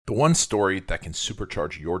The one story that can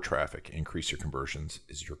supercharge your traffic and increase your conversions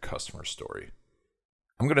is your customer story.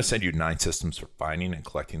 I'm going to send you 9 systems for finding and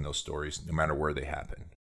collecting those stories no matter where they happen.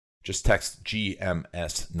 Just text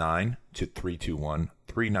GMS9 to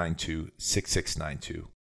 321-392-6692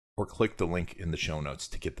 or click the link in the show notes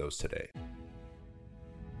to get those today.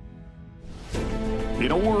 In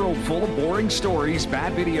a world full of boring stories,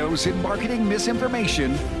 bad videos, and marketing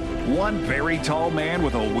misinformation, one very tall man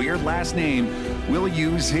with a weird last name will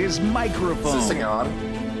use his microphone. Is this thing on?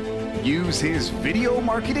 Use his video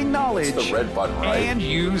marketing knowledge. It's the red button, right? And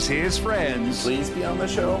use his friends. Please be on the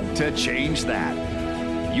show. To change that.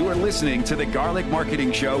 You are listening to the Garlic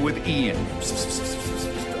Marketing Show with Ian.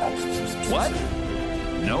 What?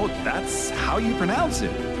 No, that's how you pronounce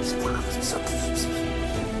it.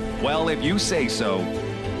 Well, if you say so,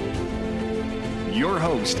 your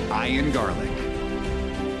host, Ian Garlic.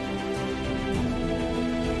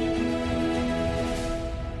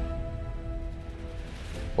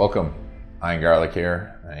 Welcome, Ian Garlic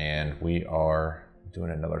here, and we are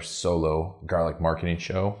doing another solo Garlic Marketing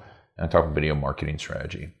Show, and I'm talking video marketing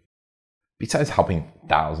strategy. Besides helping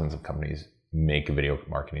thousands of companies make a video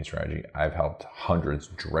marketing strategy, I've helped hundreds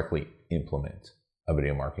directly implement a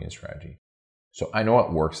video marketing strategy. So I know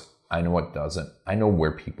what works, I know what doesn't, I know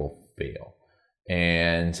where people fail.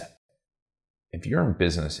 And if you're in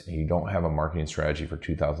business and you don't have a marketing strategy for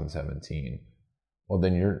 2017, well,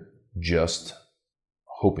 then you're just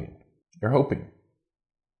hoping. You're hoping.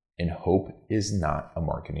 And hope is not a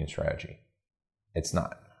marketing strategy. It's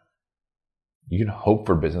not. You can hope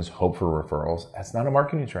for business, hope for referrals. That's not a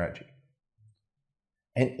marketing strategy.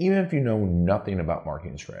 And even if you know nothing about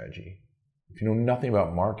marketing strategy, if you know nothing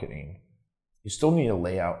about marketing, you still need to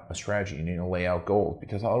lay out a strategy. You need to lay out goals,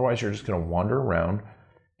 because otherwise you're just going to wander around,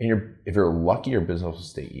 and if you're lucky, your business will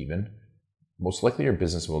stay even. Most likely your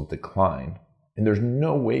business will decline, and there's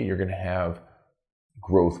no way you're going to have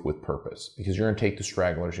growth with purpose, because you're going to take the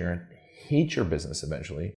stragglers. You're going to hate your business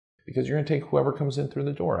eventually, because you're going to take whoever comes in through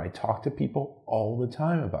the door. I talk to people all the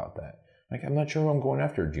time about that. Like, I'm not sure who I'm going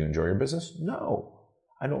after. Do you enjoy your business? No.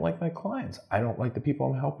 I don't like my clients. I don't like the people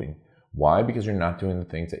I'm helping. Why? Because you're not doing the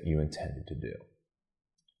things that you intended to do.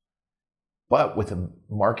 But with a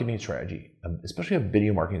marketing strategy, especially a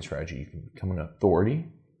video marketing strategy, you can become an authority.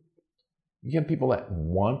 You have people that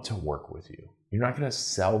want to work with you. You're not going to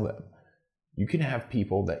sell them. You can have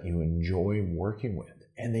people that you enjoy working with,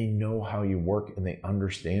 and they know how you work and they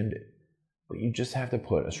understand it. But you just have to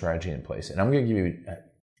put a strategy in place. And I'm going to give you a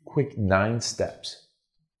quick 9 steps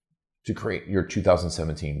to create your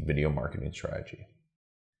 2017 video marketing strategy.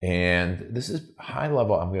 And this is high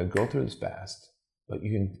level. I'm going to go through this fast, but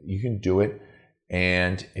you can do it.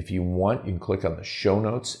 And if you want, you can click on the show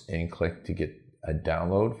notes and click to get a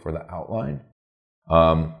download for the outline,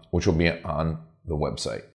 which will be on the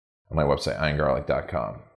website, on my website,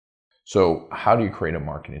 iangarlic.com. So how do you create a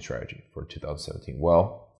marketing strategy for 2017?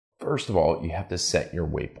 Well, first of all, you have to set your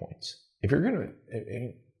waypoints. If you're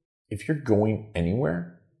going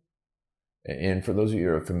anywhere, and for those of you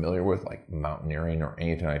who are familiar with like mountaineering or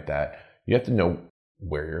anything like that, you have to know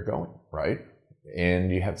where you're going, right?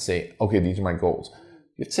 And you have to say, okay, these are my goals.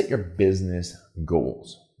 You have to set your business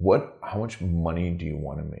goals. How much money do you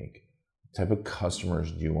want to make? What type of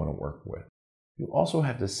customers do you want to work with? You also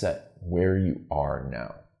have to set where you are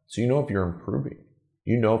now. So you know if you're improving.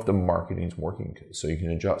 You know if the marketing is working, so you can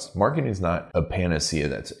adjust. Marketing is not a panacea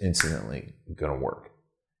that's instantly going to work.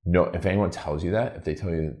 No, if anyone tells you that, if they tell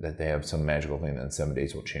you that they have some magical thing that in 7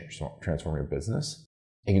 days will transform your business,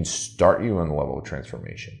 it can start you on the level of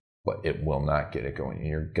transformation, but it will not get it going, and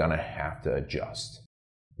you're going to have to adjust.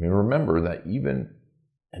 I mean, remember that even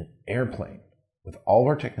an airplane, with all of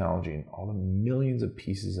our technology and all the millions of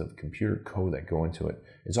pieces of computer code that go into it,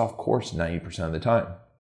 is off course 90% of the time.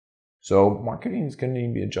 So marketing is going to need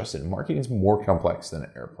to be adjusted. Marketing is more complex than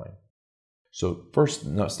an airplane. So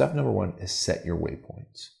step number 1 is set your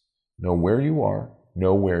waypoints. Know where you are,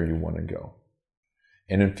 know where you want to go.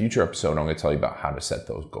 And in a future episode, I'm going to tell you about how to set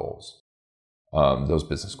those goals, those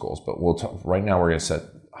business goals. But right now we're going to set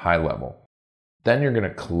high level. Then you're going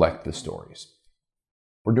to collect the stories.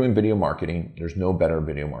 We're doing video marketing. There's no better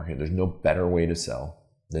video marketing. There's no better way to sell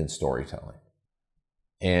than storytelling.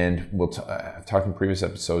 And I've talked in previous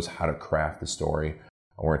episodes how to craft the story. And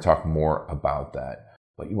we're going to talk more about that.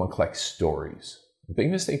 But you want to collect stories. The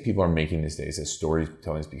big mistake people are making these days is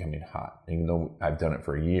storytelling is becoming hot. Even though I've done it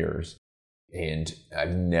for years, and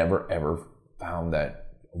I've never ever found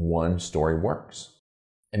that one story works.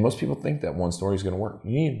 And most people think that one story is going to work.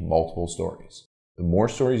 You need multiple stories. The more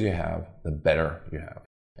stories you have, the better you have.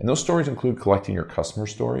 And those stories include collecting your customer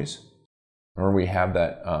stories, Remember, we have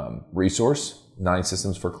that resource, 9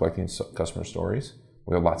 systems for collecting customer stories.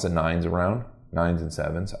 We have lots of 9s around, 9s and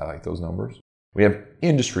 7s. I like those numbers. We have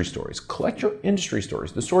industry stories. Collect your industry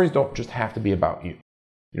stories. The stories don't just have to be about you.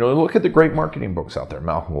 Look at the great marketing books out there.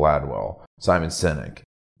 Malcolm Gladwell, Simon Sinek,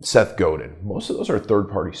 Seth Godin. Most of those are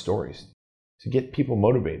third-party stories to get people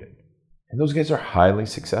motivated. And those guys are highly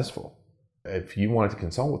successful. If you wanted to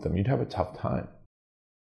consult with them, you'd have a tough time.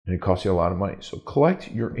 And it costs you a lot of money. So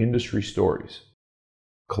collect your industry stories.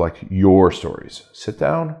 Collect your stories. Sit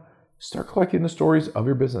down, start collecting the stories of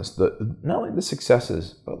your business. Not only the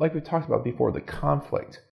successes, but like we talked about before, the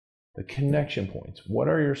conflict, the connection points. What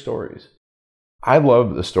are your stories? I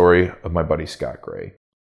love the story of my buddy Scott Gray.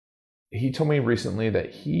 He told me recently that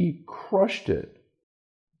he crushed it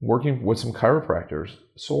working with some chiropractors,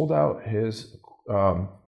 sold out his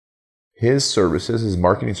services, his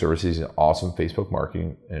marketing services. He's an awesome Facebook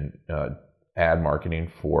marketing and ad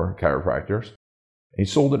marketing for chiropractors. He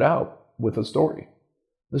sold it out with a story.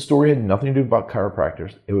 The story had nothing to do about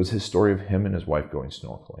chiropractors. It was his story of him and his wife going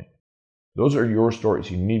snorkeling. Those are your stories.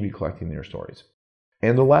 You need to be collecting your stories.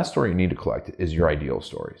 And the last story you need to collect is your ideal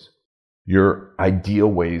stories, your ideal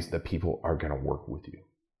ways that people are going to work with you.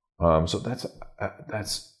 So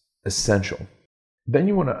that's essential. Then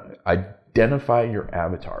you want to identify your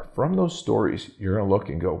avatar. From those stories, you're going to look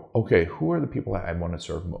and go, okay, who are the people that I want to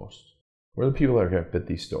serve most? Who are the people that are going to fit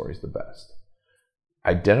these stories the best?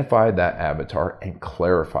 Identify that avatar and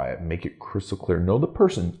clarify it. Make it crystal clear. Know the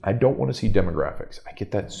person. I don't want to see demographics. I get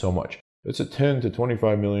that so much. It's a $10 to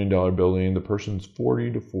 $25 million building. The person's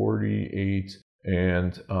 40 to 48,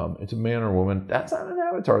 and it's a man or woman. That's not an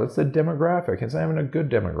avatar. That's a demographic. It's not even a good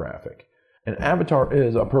demographic. An avatar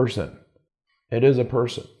is a person. It is a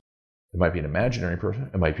person. It might be an imaginary person.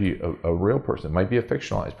 It might be a real person. It might be a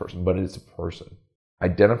fictionalized person, but it's a person.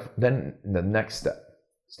 Then the next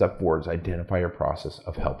step forward is identify your process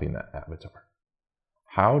of helping that avatar.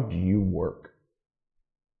 How do you work?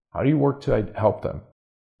 How do you work to help them?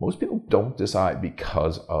 Most people don't decide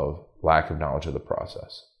because of lack of knowledge of the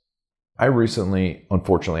process. I recently,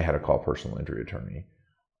 unfortunately, had to call a personal injury attorney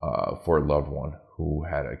for a loved one who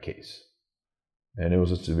had a case. And it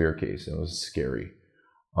was a severe case. And it was scary.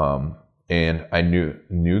 And I knew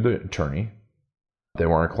the attorney. They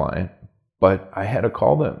weren't a client. But I had to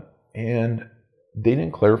call them. And they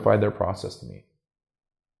didn't clarify their process to me.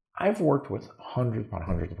 I've worked with hundreds upon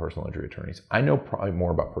hundreds of personal injury attorneys. I know probably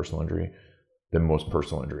more about personal injury than most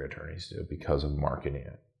personal injury attorneys do because of marketing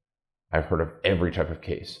it. I've heard of every type of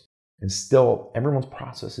case. And still, everyone's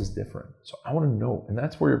process is different. So I want to know, and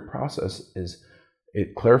that's where your process is.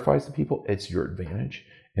 It clarifies to people, it's your advantage,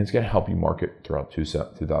 and it's going to help you market throughout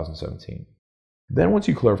 2017. Then once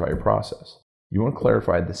you clarify your process, you want to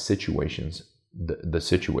clarify the situations, the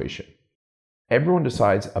situation. Everyone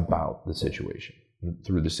decides about the situation,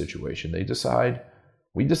 through the situation.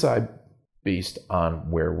 We decide based on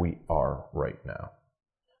where we are right now.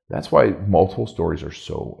 That's why multiple stories are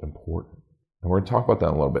so important. And we're going to talk about that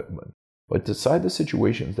in a little bit. But decide the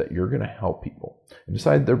situations that you're going to help people. And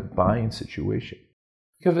decide their buying situation.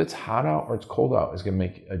 Because if it's hot out or it's cold out, it's going to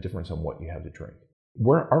make a difference on what you have to drink.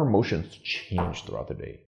 Our emotions change throughout the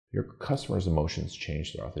day. Your customers' emotions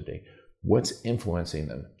change throughout the day. What's influencing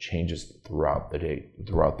them changes throughout the day,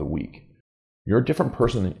 throughout the week. You're a different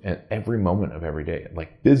person at every moment of every day,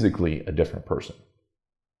 like physically a different person.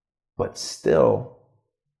 But still,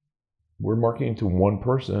 we're marketing to one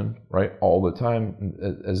person, right, all the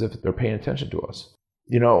time as if they're paying attention to us.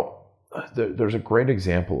 There's a great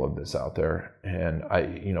example of this out there. And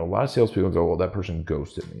a lot of salespeople go, well, that person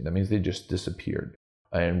ghosted me. That means they just disappeared.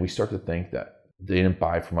 And we start to think that they didn't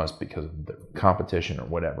buy from us because of the competition or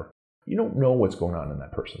whatever. You don't know what's going on in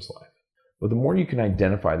that person's life. But the more you can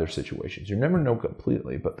identify their situations, you never know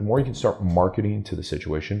completely, but the more you can start marketing to the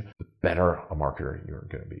situation, the better a marketer you're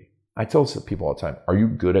going to be. I tell people all the time, are you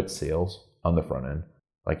good at sales on the front end?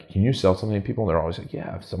 Like, can you sell something to people? And they're always like,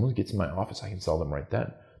 yeah, if someone gets in my office, I can sell them right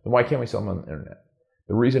then. Then why can't we sell them on the internet?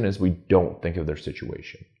 The reason is we don't think of their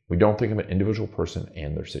situation. We don't think of an individual person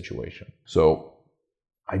and their situation. So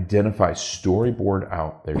identify, storyboard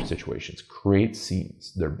out their situations, create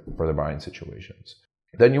scenes for their buying situations.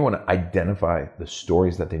 Then you want to identify the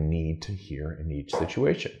stories that they need to hear in each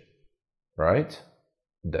situation, right?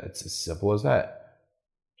 That's as simple as that.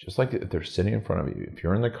 Just like if they're sitting in front of you, if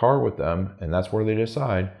you're in the car with them and that's where they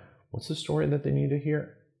decide, what's the story that they need to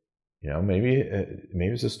hear? Maybe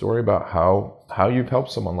it's a story about how you've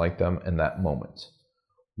helped someone like them in that moment.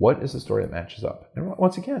 What is the story that matches up? And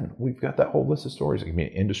once again, we've got that whole list of stories. It can be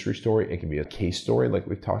an industry story. It can be a case story like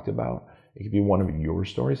we've talked about. It can be one of your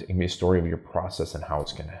stories. It can be a story of your process and how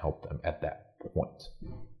it's going to help them at that point.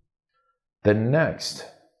 The next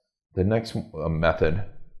method,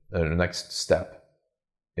 the next step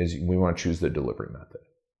is we want to choose the delivery method.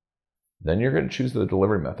 Then you're going to choose the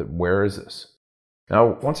delivery method. Where is this?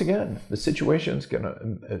 Now, once again, the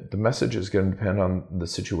message is going to depend on the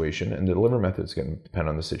situation, and the delivery method is going to depend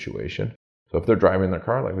on the situation. So if they're driving their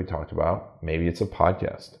car, like we talked about, maybe it's a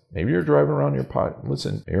podcast. Maybe you're driving around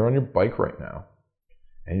you're on your bike right now,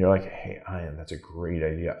 and you're like, hey, Ian, that's a great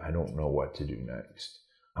idea. I don't know what to do next.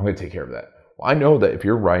 I'm going to take care of that. Well, I know that if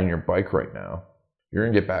you're riding your bike right now, you're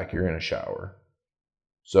going to get back, you're going to shower.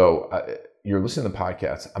 So you're listening to the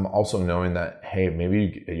podcast. I'm also knowing that, hey,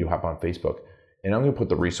 maybe you hop on Facebook, and I'm going to put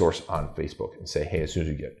the resource on Facebook and say, hey, as soon as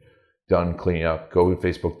you get done cleaning up, go to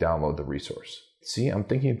Facebook, download the resource. See, I'm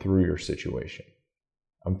thinking through your situation.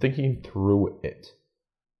 I'm thinking through it.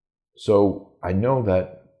 So I know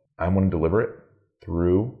that I want to deliver it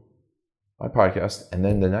through my podcast, and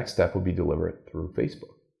then the next step will be deliver it through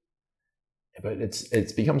Facebook. But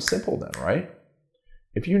it's become simple then, right?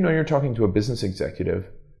 If you know you're talking to a business executive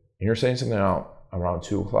and you're saying something out around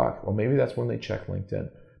 2 o'clock, well, maybe that's when they check LinkedIn.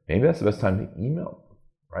 Maybe that's the best time to email them,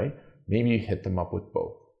 right? Maybe you hit them up with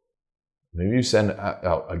both. Maybe you send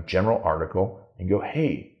out a general article and go,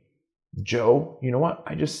 hey, Joe, you know what?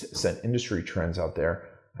 I just sent industry trends out there.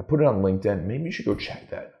 I put it on LinkedIn. Maybe you should go check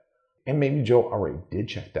that. And maybe Joe already did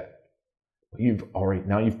check that.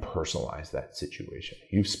 Now you've personalized that situation.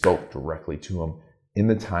 You've spoke directly to him in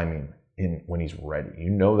the timing, when he's ready. You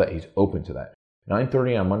know that he's open to that.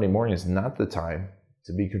 9:30 on Monday morning is not the time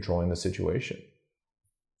to be controlling the situation.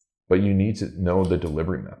 But you need to know the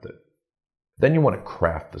delivery method. Then you want to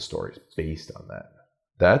craft the stories based on that.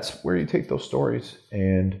 That's where you take those stories,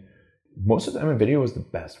 and most of the time a video is the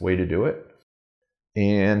best way to do it.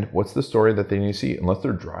 And what's the story that they need to see? Unless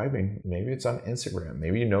they're driving, maybe it's on Instagram.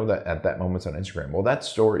 Maybe you know that at that moment it's on Instagram. Well, that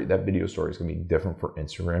video story is going to be different for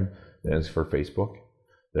Instagram than it is for Facebook,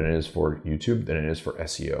 than it is for YouTube, than it is for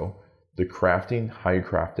SEO. The crafting, how you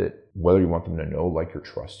craft it, whether you want them to know, like, or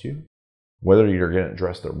trust you, whether you're going to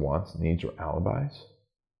address their wants, needs, or alibis.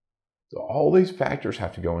 So all these factors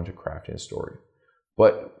have to go into crafting a story.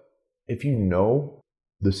 But if you know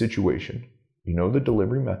the situation, you know the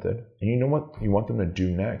delivery method, and you know what you want them to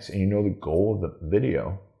do next, and you know the goal of the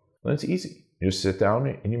video, then it's easy. You just sit down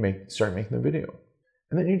and you start making the video.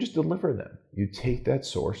 And then you just deliver them. You take that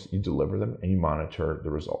source, you deliver them, and you monitor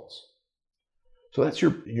the results. So that's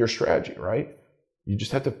your strategy, right? You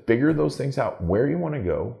just have to figure those things out, where you want to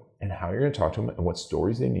go, and how you're going to talk to them, and what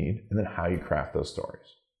stories they need, and then how you craft those stories.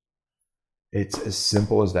 It's as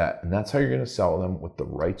simple as that. And that's how you're going to sell them with the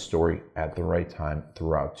right story at the right time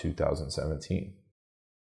throughout 2017.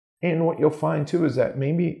 And what you'll find too is that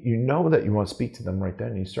maybe you know that you want to speak to them right then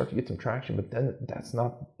and you start to get some traction, but then that's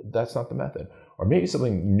not the method. Or maybe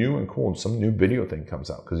something new and cool and some new video thing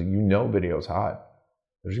comes out because you know video's hot.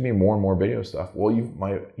 There's going to be more and more video stuff. Well,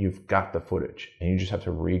 you've got the footage and you just have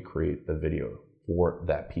to recreate the video for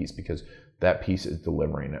that piece because that piece is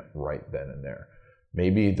delivering it right then and there.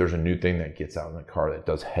 Maybe there's a new thing that gets out in the car that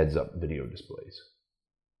does heads-up video displays.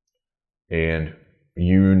 And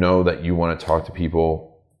you know that you want to talk to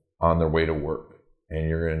people on their way to work, and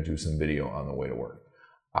you're going to do some video on the way to work.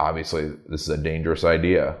 Obviously, this is a dangerous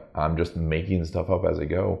idea. I'm just making stuff up as I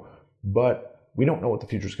go, but we don't know what the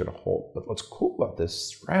future is going to hold. But what's cool about this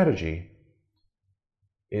strategy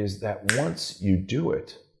is that once you do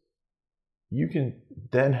it, you can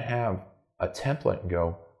then have a template and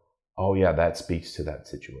go, oh yeah, that speaks to that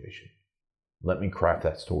situation. Let me craft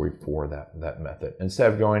that story for that method.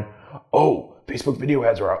 Instead of going, oh, Facebook video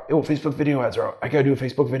ads are out. Oh, Facebook video ads are out. I got to do a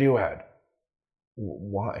Facebook video ad.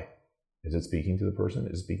 Why? Is it speaking to the person?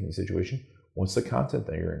 Is it speaking to the situation? What's the content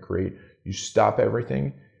that you're going to create? You stop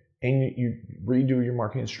everything and you redo your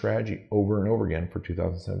marketing strategy over and over again for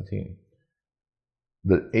 2017.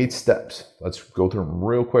 The 8 steps. Let's go through them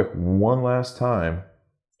real quick one last time.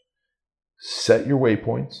 Set your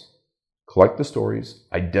waypoints. Collect the stories,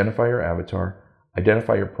 identify your avatar,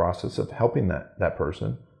 identify your process of helping that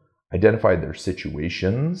person, identify their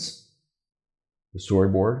situations, the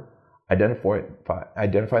storyboard,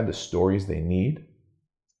 identify the stories they need,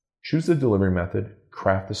 choose the delivery method,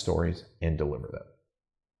 craft the stories, and deliver them.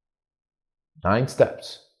 9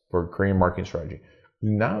 steps for creating a marketing strategy.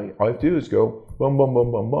 Now all you have to do is go boom, boom,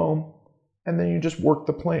 boom, boom, boom, and then you just work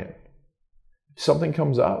the plan. If something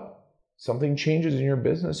comes up, something changes in your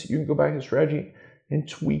business, you can go back to strategy and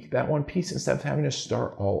tweak that one piece instead of having to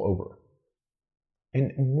start all over.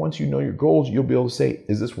 And once you know your goals, you'll be able to say,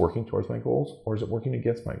 is this working towards my goals or is it working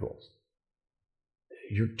against my goals?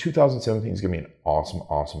 Your 2017 is going to be an awesome,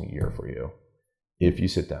 awesome year for you if you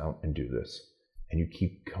sit down and do this and you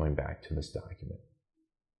keep coming back to this document.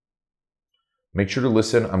 Make sure to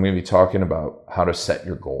listen. I'm going to be talking about how to set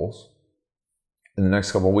your goals in the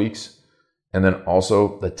next couple of weeks. And then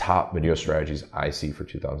also the top video strategies I see for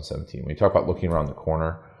 2017. When you talk about looking around the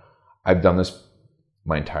corner, I've done this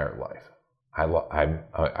my entire life. I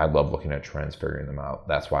love looking at trends, figuring them out.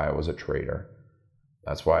 That's why I was a trader.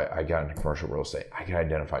 That's why I got into commercial real estate. I can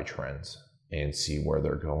identify trends and see where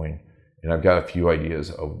they're going. And I've got a few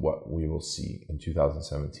ideas of what we will see in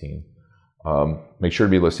 2017. Make sure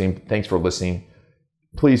to be listening. Thanks for listening.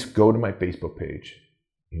 Please go to my Facebook page.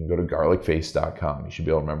 You can go to garlicface.com. You should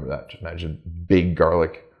be able to remember that. Just imagine big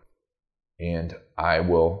garlic. And I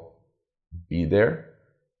will be there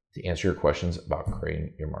to answer your questions about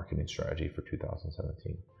creating your marketing strategy for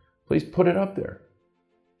 2017. Please put it up there.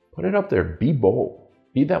 Put it up there. Be bold.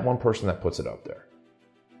 Be that one person that puts it up there.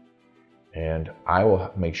 And I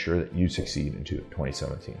will make sure that you succeed in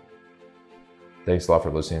 2017. Thanks a lot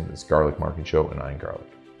for listening to this Garlic Marketing Show, and I'm Garlic.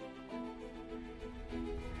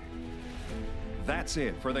 That's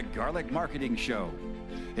it for the Garlic Marketing Show.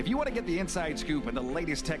 If you want to get the inside scoop and the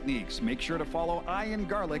latest techniques, make sure to follow Ian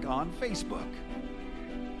Garlic on Facebook.